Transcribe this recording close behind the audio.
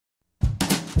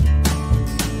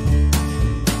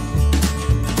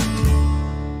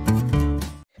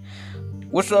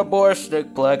What's up, boys?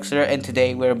 Nick Plexer, and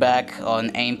today we're back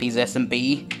on AMP's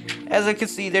SMP. As you can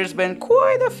see, there's been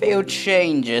quite a few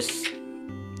changes.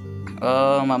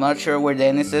 I'm not sure where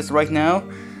Dennis is right now,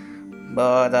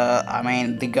 but I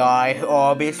mean, the guy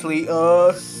obviously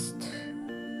asked.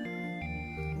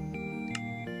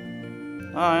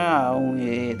 Oh yeah,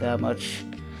 only that much.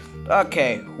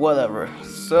 Okay, whatever.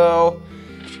 So,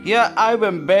 yeah, I've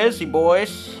been busy,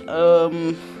 boys.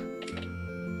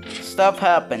 Stuff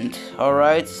happened,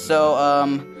 alright? So,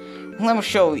 let me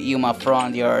show you my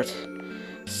front yard.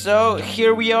 So,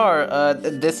 here we are.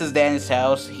 This is Danny's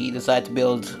house. He decided to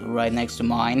build right next to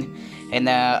mine. And,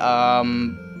 I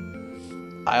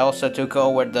also took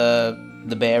over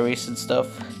the berries and stuff,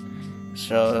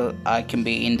 so I can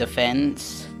be in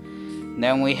defense.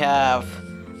 Then we have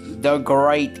the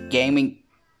great gaming.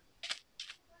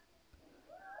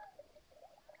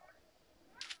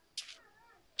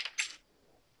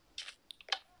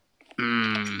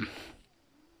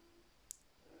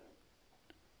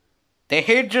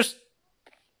 He just.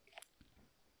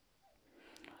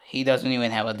 He doesn't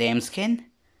even have a damn skin.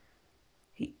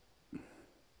 He.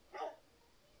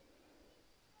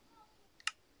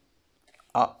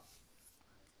 Uh.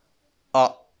 Uh.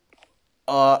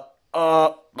 Uh.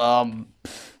 Um.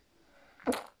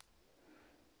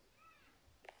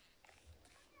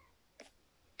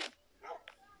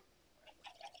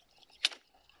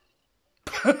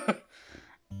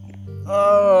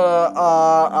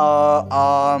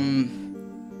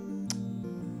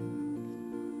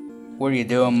 What are you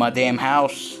doing, my damn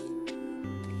house?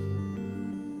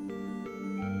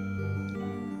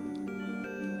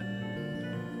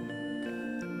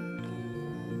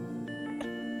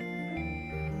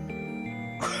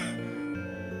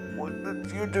 What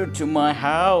did you do to my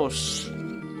house?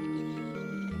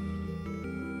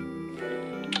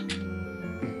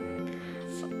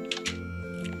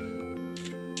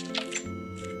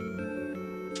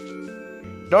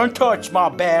 Don't touch my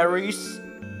berries.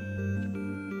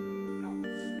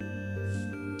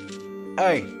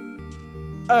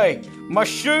 Hey, my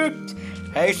shoot.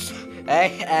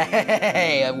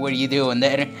 Hey, what are you doing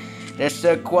there? There's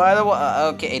quite a while.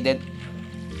 Okay, then.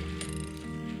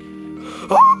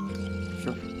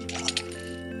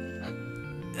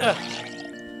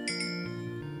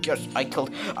 Yes, I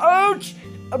killed. Ouch!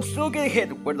 I'm still getting hit.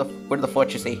 Where the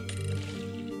fuck is he?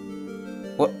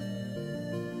 What?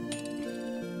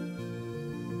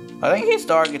 I think he's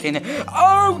targeting it.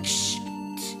 Ouch!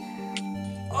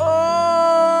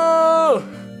 Oh!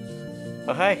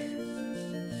 Oh, hey.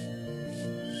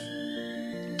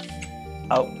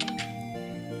 Oh.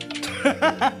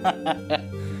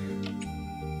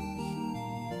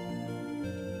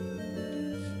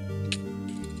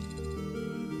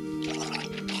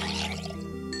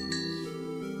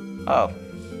 Oh.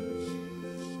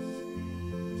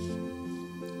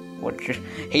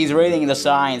 He's reading the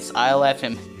signs. I left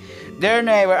him. Dear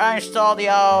neighbor, I installed the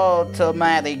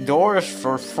automatic doors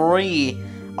for free.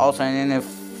 Also an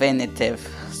infinitive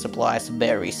supplies of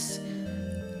berries.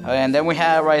 And then we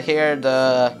have right here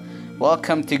the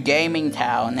welcome to Gaming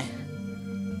Town.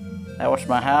 That was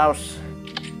my house.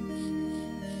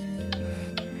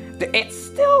 It's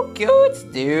still good,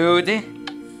 dude.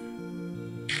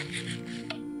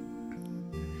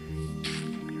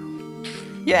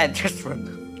 Yeah, just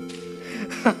run.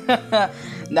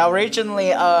 Now originally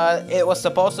it was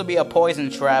supposed to be a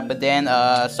poison trap, but then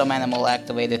some animal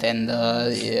activated and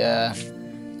yeah,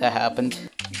 that happened.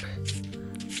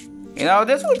 You know,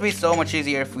 this would be so much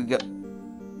easier if we go.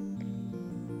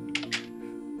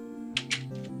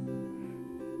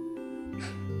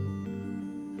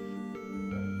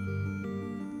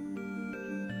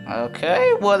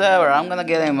 Okay, whatever, I'm gonna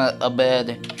get him a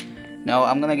bed. No,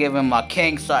 I'm gonna give him a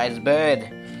king-size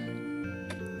bed.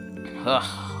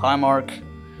 Hi, Mark.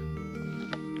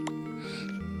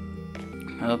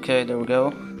 Okay, there we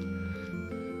go.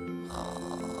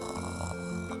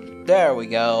 There we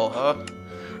go.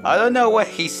 I don't know what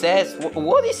he says.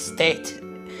 What is that?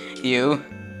 You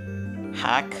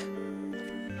hack.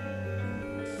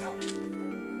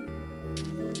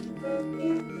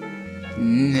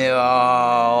 No,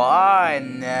 I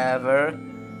never.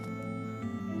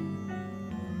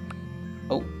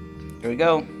 Oh, here we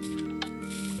go.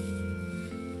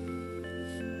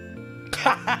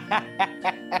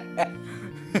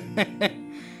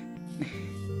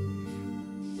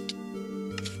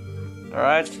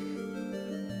 Alright.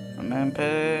 MP,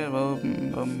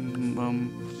 boom, boom, boom,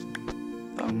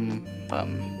 boom, boom.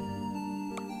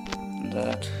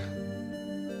 That.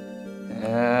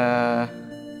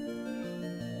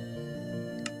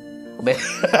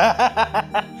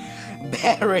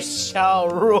 Berries shall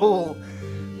rule.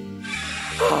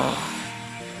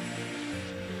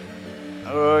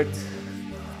 Alright.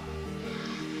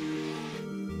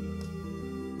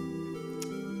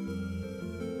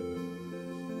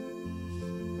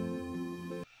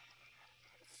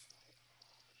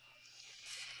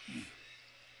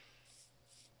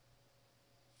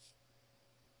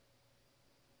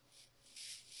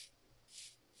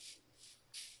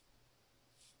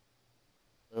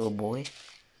 Little boy.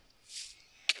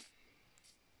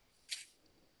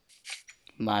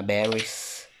 My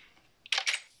berries.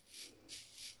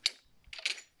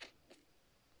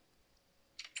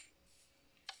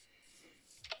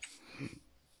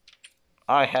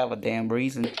 I have a damn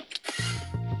reason.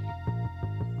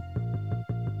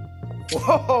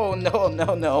 Whoa, no,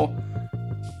 no, no.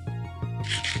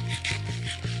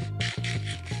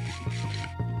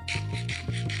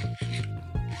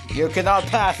 You cannot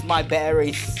pass my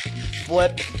berries.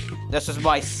 Flip. This is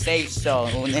my safe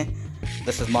zone.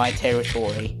 This is my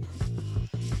territory.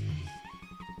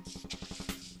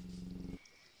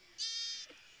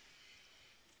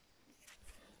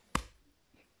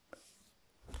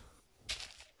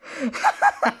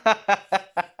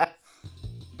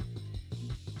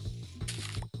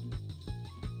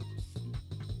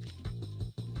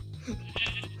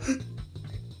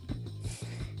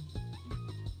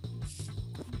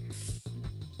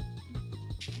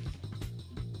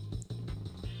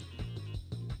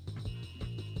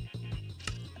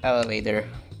 Elevator.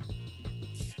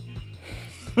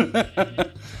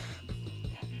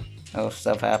 Oh,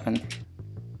 stuff happened.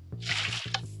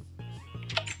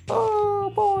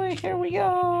 Oh boy, here we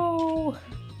go.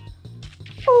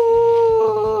 Ooh.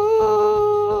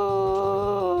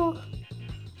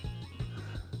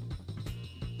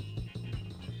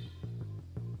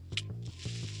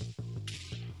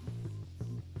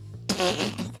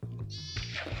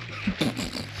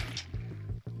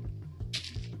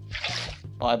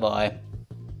 Bye bye.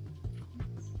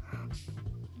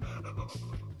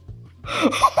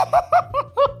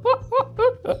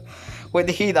 Wait,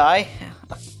 did he die?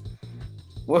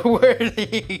 Where did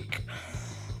he?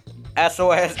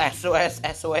 SOS, SOS,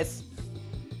 SOS.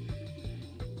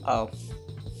 Oh.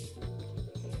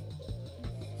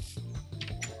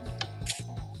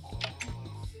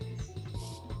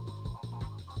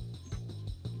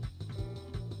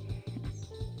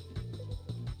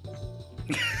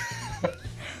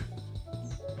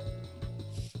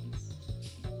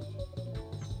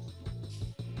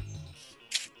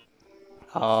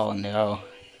 Oh no.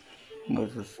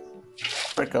 Let's just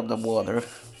break up the water.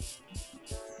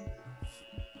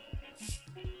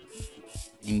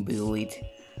 And bullied.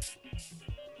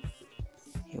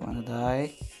 You wanna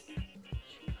die?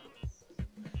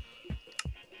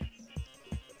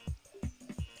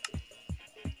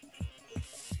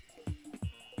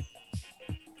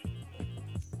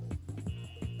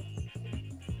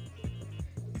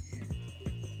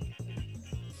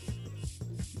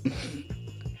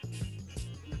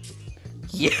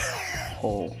 Yeah.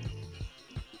 Oh.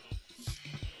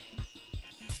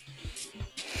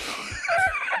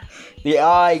 The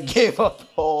eye gave up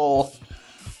hole.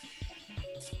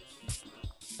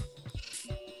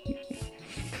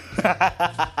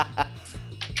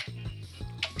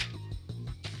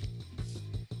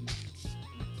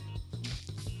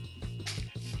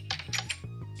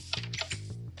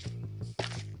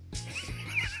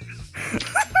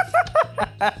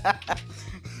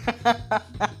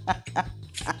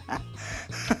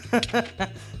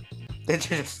 Did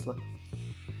you just look?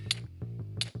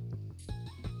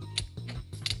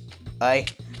 Hey,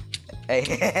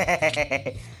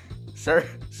 sir,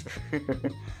 sir.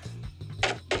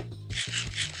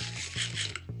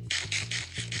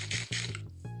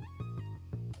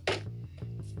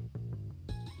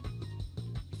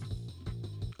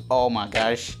 Oh my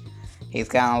gosh, he's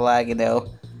kind of laggy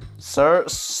though. Sir,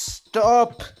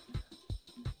 stop!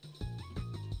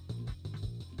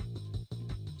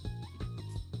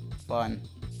 Fun.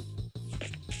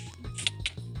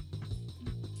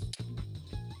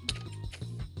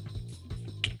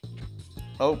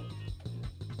 Oh.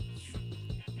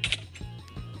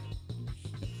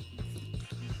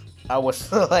 I was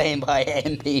slain by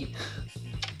Andy.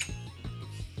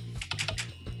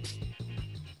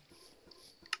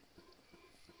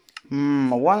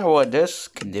 I wonder what this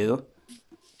can do.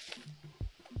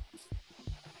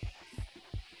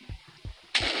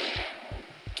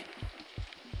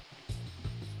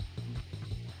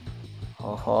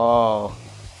 Oh.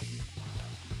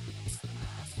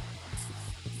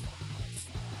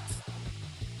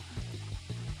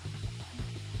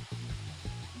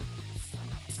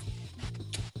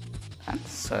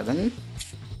 That's sudden.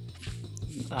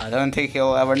 I don't think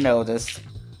he'll ever notice.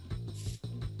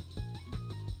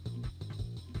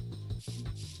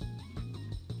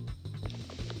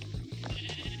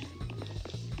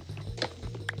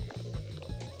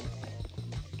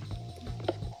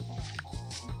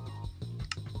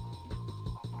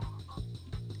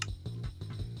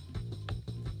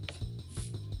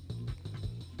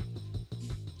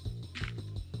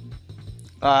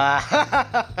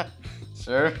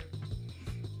 Sure.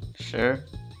 Sure.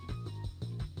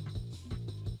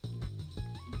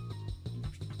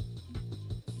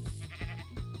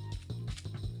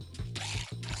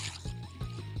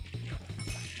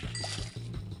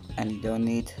 And you don't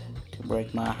need to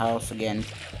break my house again.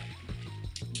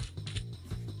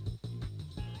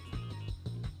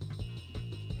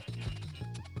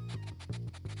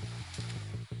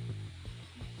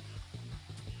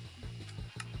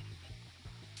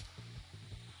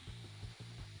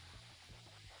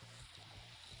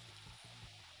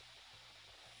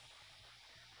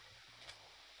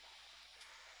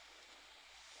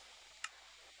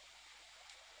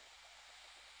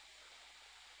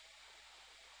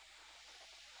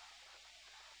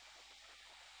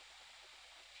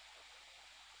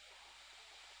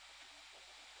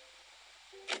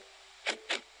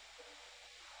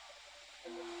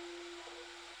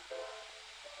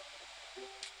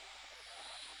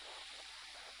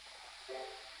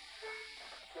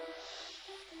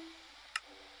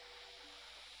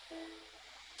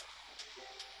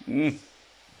 Mm.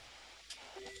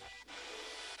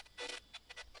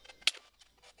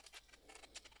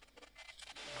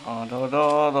 Da, da,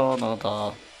 da, da, da,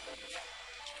 da.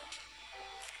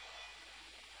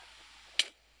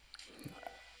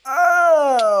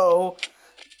 Oh!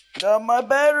 Got my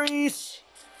berries!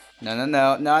 No, no,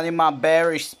 no, not in my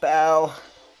berries, pal.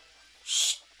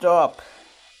 Stop.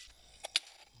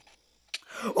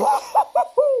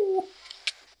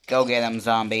 Go get him,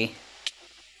 zombie.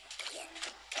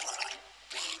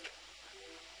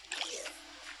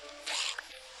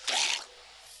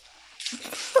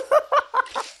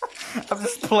 I'm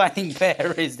just planting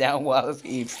berries down while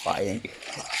he's fighting.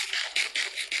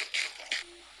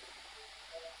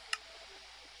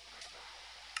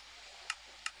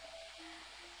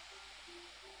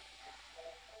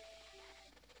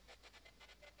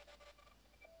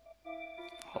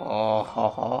 Oh, ho,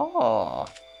 ho.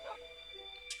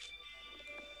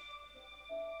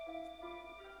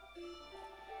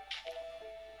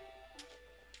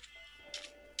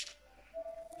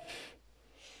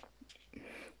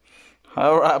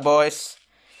 Alright, boys.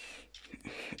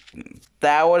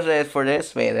 That was it for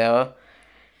this video.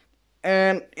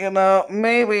 And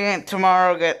maybe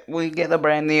tomorrow we get a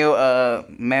brand new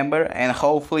member, and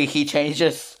hopefully he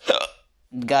changes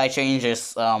guy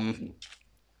changes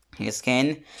his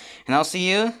skin. And I'll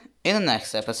see you in the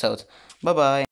next episode. Bye bye.